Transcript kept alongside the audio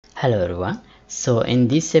Hello everyone. So in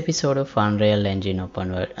this episode of Unreal Engine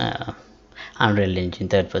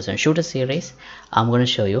third person shooter series, I'm going to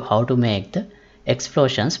show you how to make the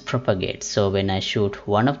explosions propagate. So when I shoot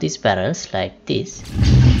one of these barrels like this,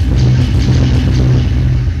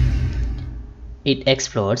 it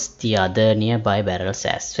explodes the other nearby barrels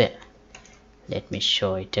as well. Let me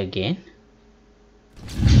show it again.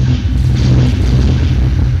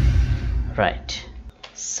 Right.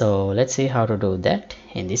 So let's see how to do that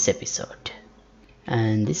in this episode.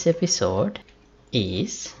 And this episode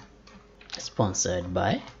is sponsored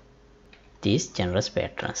by these generous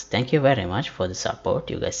patrons. Thank you very much for the support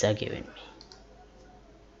you guys are giving me.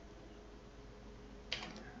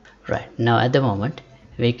 Right, now at the moment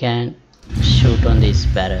we can shoot on these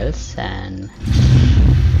barrels and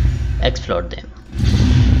explode them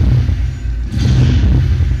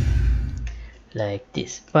like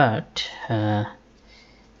this, but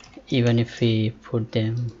even if we put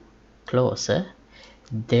them closer,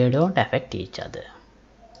 they don't affect each other.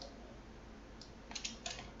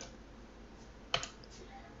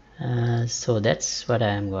 So that's what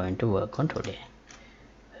I am going to work on today.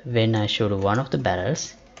 When I shoot one of the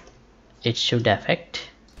barrels, it should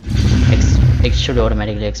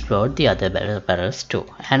automatically explode the other barrels too,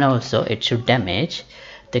 and also it should damage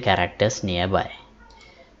the characters nearby.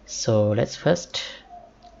 So let's first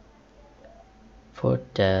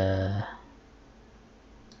put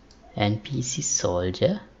NPC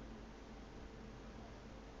soldier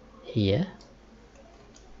here.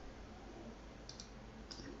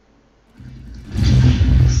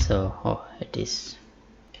 So it is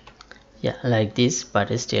like this,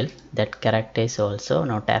 but still that character is also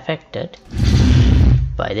not affected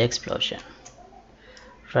by the explosion.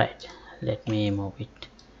 Right, let me move it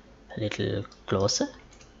a little closer.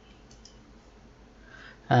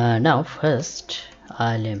 Now first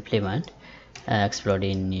I'll implement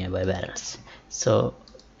exploding nearby barrels. So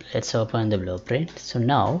let's open the blueprint. So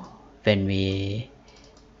now when we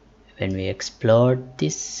explode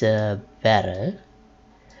this barrel,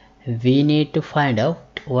 we need to find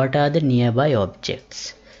out what are the nearby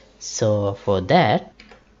objects. So for that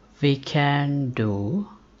we can do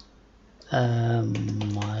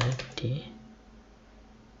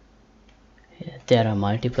there are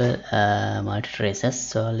multiple multi-traces,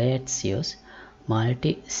 so let's use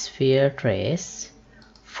multi-sphere trace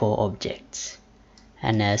for objects,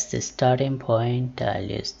 and as the starting point I'll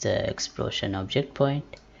use the explosion object point,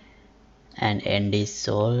 and end is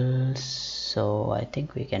also, I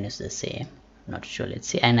think we can use the same, not sure, let's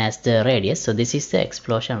see, and as the radius, so this is the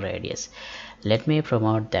explosion radius. Let me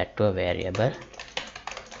promote that to a variable.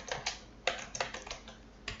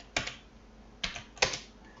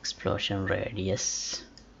 Explosion radius,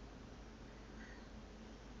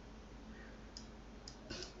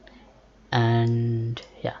 and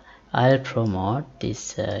I'll promote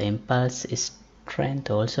this impulse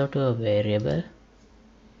strength also to a variable.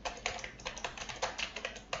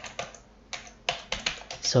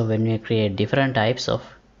 So when we create different types of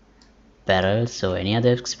barrels or any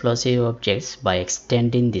other explosive objects, by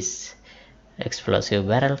extending this explosive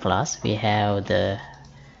barrel class, we have the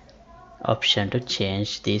option to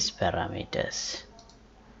change these parameters.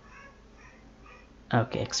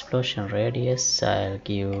 Okay, explosion radius I'll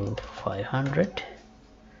give 500.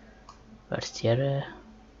 What's the other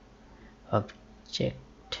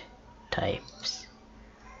object types?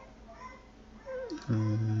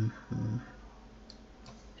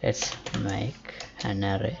 Let's make an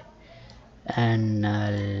array, and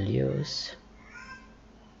I'll use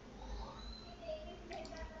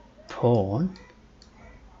pawn.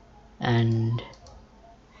 And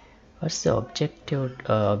what's the object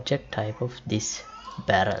type of this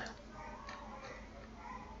barrel?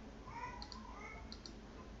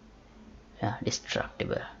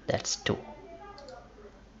 Destructible, that's 2.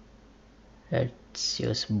 Let's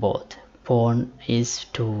use both. Pawn is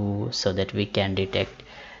 2 so that we can detect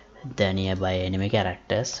the nearby enemy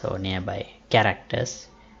characters or nearby characters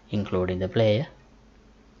including the player.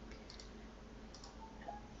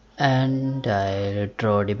 And I'll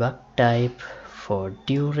draw debug type for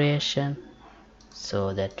duration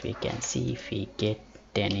so that we can see if we get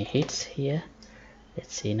any hits here.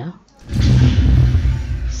 Let's see now.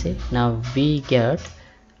 See, now we get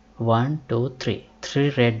 1 2 3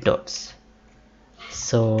 red dots,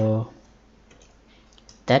 so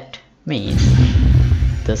that means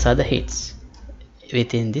those are the hits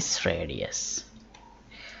within this radius.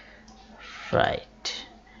 Right,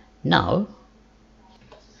 now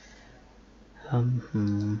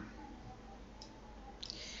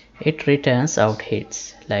it returns out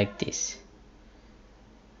hits like this.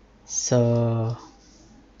 So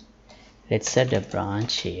let's add a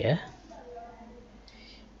branch here.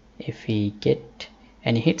 If we get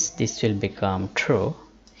any hits, this will become true.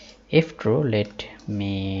 If true, let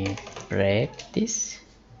me break this.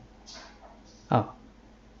 Oh,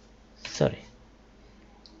 sorry.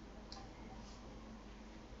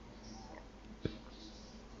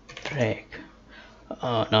 Break.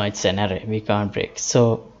 Oh no, it's an array, we can't break.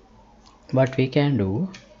 So what we can do,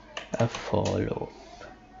 a for loop.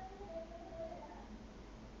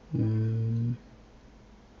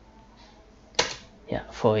 Yeah,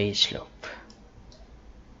 for each loop.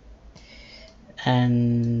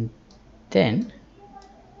 And then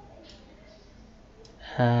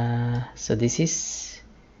so this is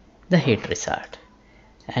the hit result,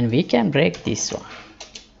 and we can break this one.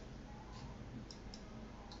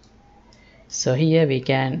 So here we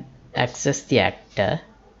can access the actor.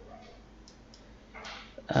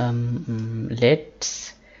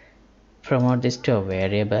 Let's promote this to a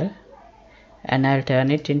variable, and I'll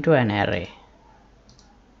turn it into an array.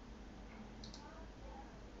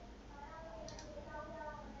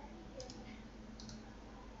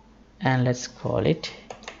 And let's call it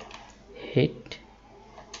hit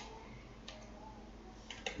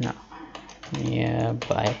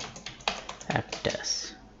nearby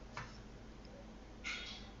actors.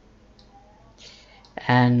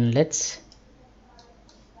 And let's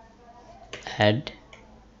add,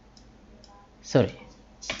 sorry,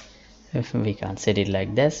 if we can't set it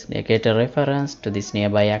like this, get a reference to this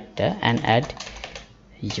nearby actor and add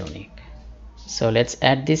unique. So let's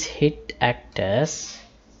add this hit actors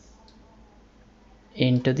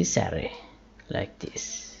into this array like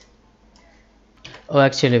this. Oh,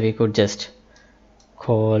 actually we could just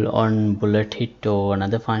call on bullet hit or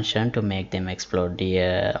another function to make them explode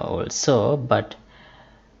here also, but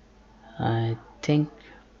I think,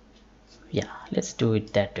 yeah, let's do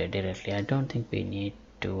it that way directly. I don't think we need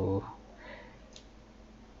to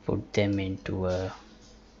put them into a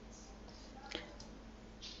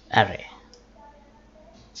array.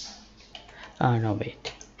 No,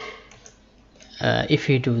 wait. If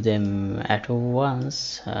we do them at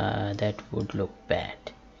once, that would look bad.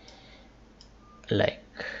 Like,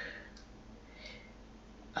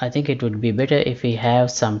 I think it would be better if we have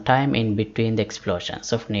some time in between the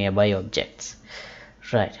explosions of nearby objects.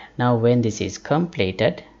 Right, now when this is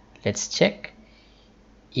completed, let's check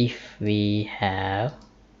if we have,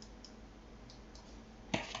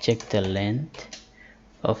 check the length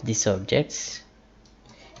of these objects.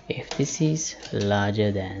 If this is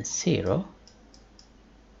larger than 0,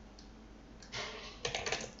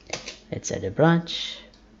 let's add a branch.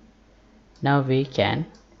 Now we can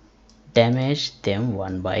damage them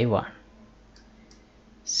one by one.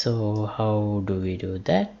 So how do we do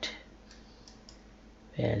that?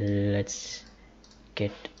 Well, let's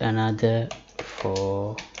get another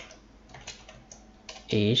for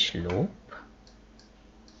each loop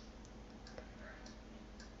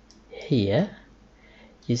here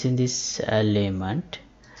using this element.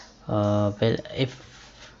 Well, if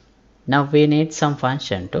now we need some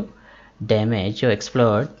function to damage or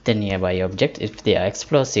explode the nearby objects if they are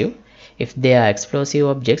explosive. If they are explosive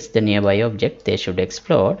objects, the nearby object, they should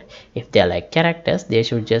explode. If they are like characters, they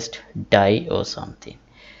should just die or something.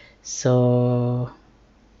 So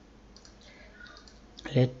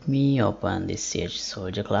let me open this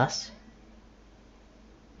𝐂𝐻𝐳𝐸𝐴 class.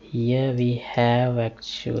 Here we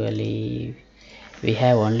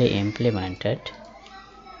have only implemented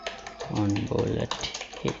on bullet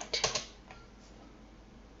hit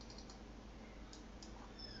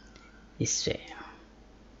this way.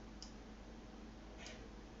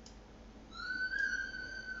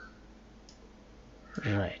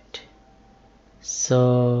 Right,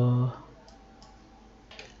 so,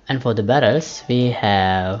 and for the barrels we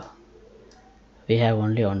have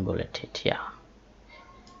only on bullet hit.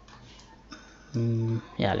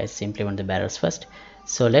 Yeah, let's implement the barrels first.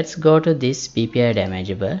 So let's go to this BPI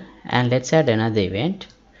damageable and let's add another event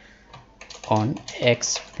on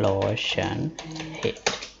explosion hit.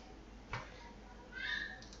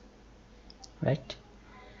 Right,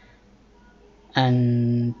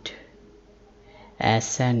 and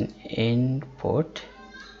as an input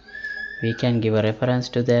we can give a reference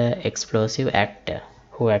to the explosive actor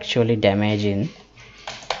who actually does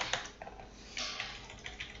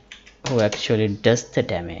the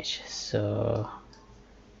damage. So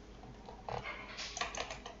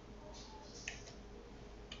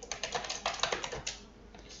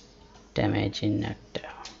damaging actor,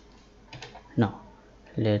 no,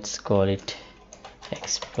 let's call it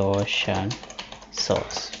explosion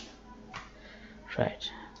source.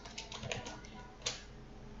 Right,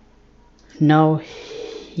 now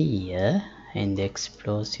here in the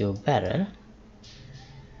explosive barrel,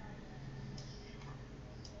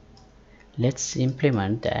 let's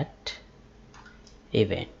implement that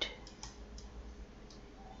event.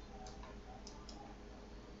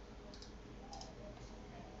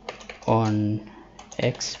 On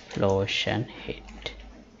explosion hit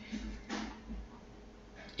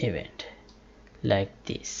event, like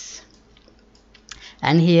this.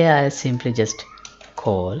 And here I'll simply just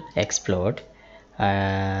call explode.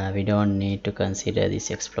 We don't need to consider this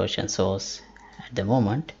explosion source at the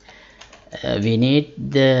moment. We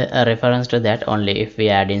need the reference to that only if we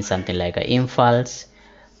add in something like an impulse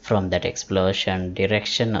from that explosion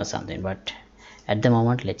direction or something, but at the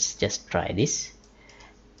moment let's just try this.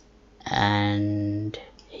 And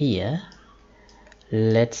here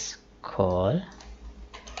let's call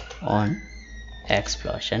on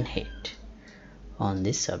explosion hit on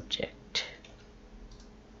this subject.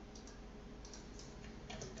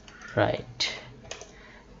 Right,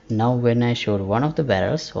 now when I shoot one of the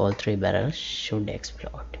barrels, all three barrels should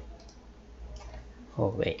explode. Oh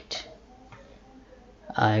wait,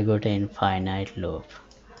 I got an infinite loop.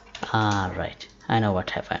 Right, I know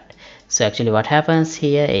what happened. So actually what happens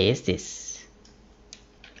here is this: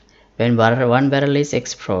 when one barrel is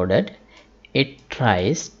exploded, it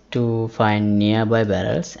tries to find nearby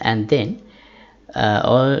barrels, and then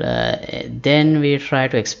then we try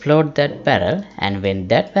to explode that barrel, and when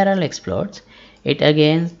that barrel explodes, it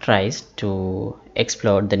again tries to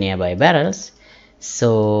explode the nearby barrels.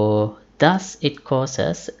 So thus it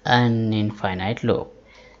causes an infinite loop.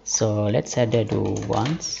 So let's add a do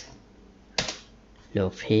once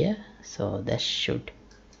loop here, so that should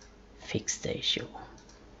fix the issue,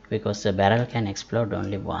 because the barrel can explode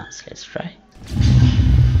only once. Let's try.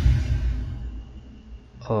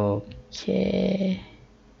 Okay,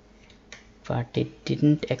 but it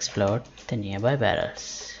didn't explode the nearby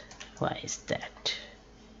barrels. Why is that?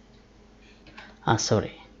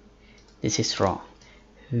 Sorry, this is wrong.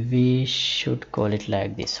 We should call it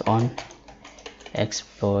like this: on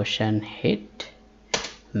explosion hit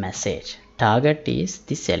message. Target is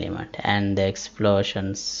this element and the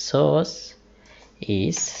explosion source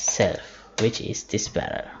is self, which is this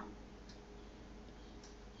barrel.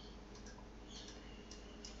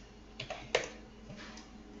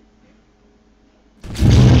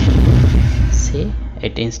 See,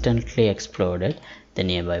 it instantly exploded the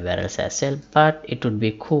nearby barrels as well, but it would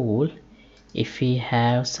be cool if we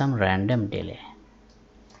have some random delay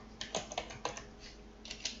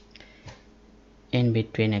in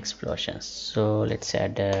between explosions. So let's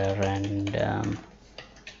add a random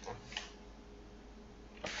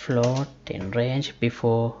float in range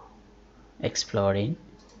before exploding,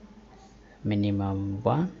 minimum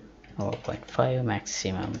 1, 0.5,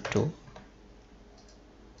 maximum 2.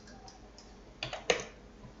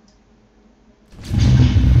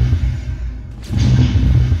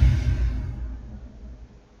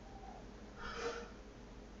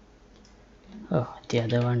 Oh, the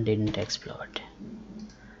other one didn't explode.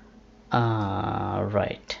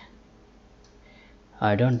 Right,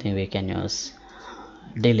 I don't think we can use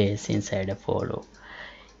delays inside a for loop.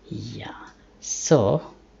 Yeah, so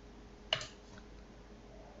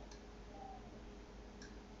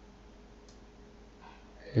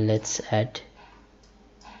let's add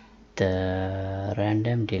the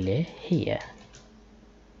random delay here.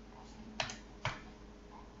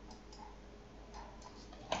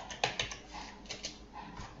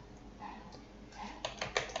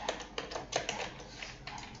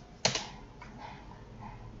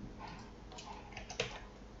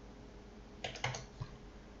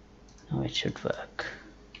 Now it should work.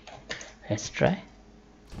 Let's try.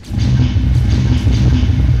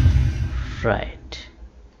 Right,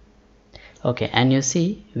 okay, and you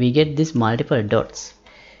see we get these multiple dots.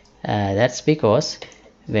 That's because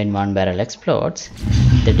when one barrel explodes,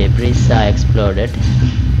 the debris are exploded,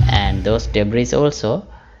 and those debris also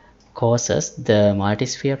causes the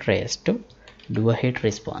multisphere trace to do a hit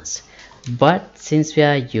response. But since we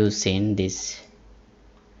are using this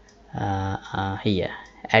here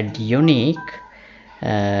add unique,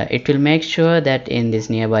 it will make sure that in this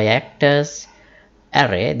nearby actors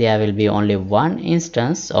array there will be only one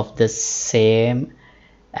instance of the same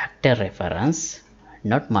actor reference,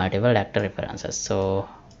 not multiple actor references. So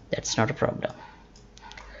that's not a problem.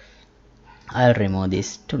 I'll remove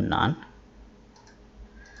this to none.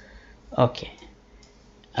 Okay,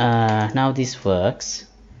 now this works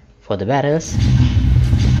for the barrels.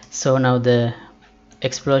 So now the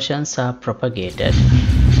explosions are propagated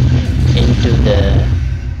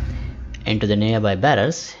into the nearby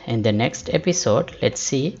barrels. In the next episode, let's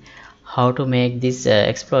see how to make these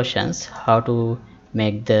explosions, how to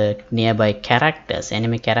make the nearby characters,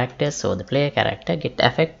 enemy characters or the player character, get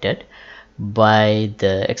affected by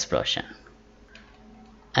the explosion.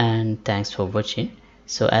 And thanks for watching.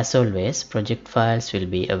 So as always, project files will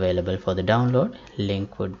be available for the download.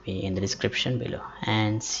 Link would be in the description below.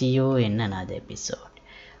 And see you in another episode.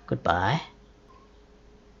 Goodbye.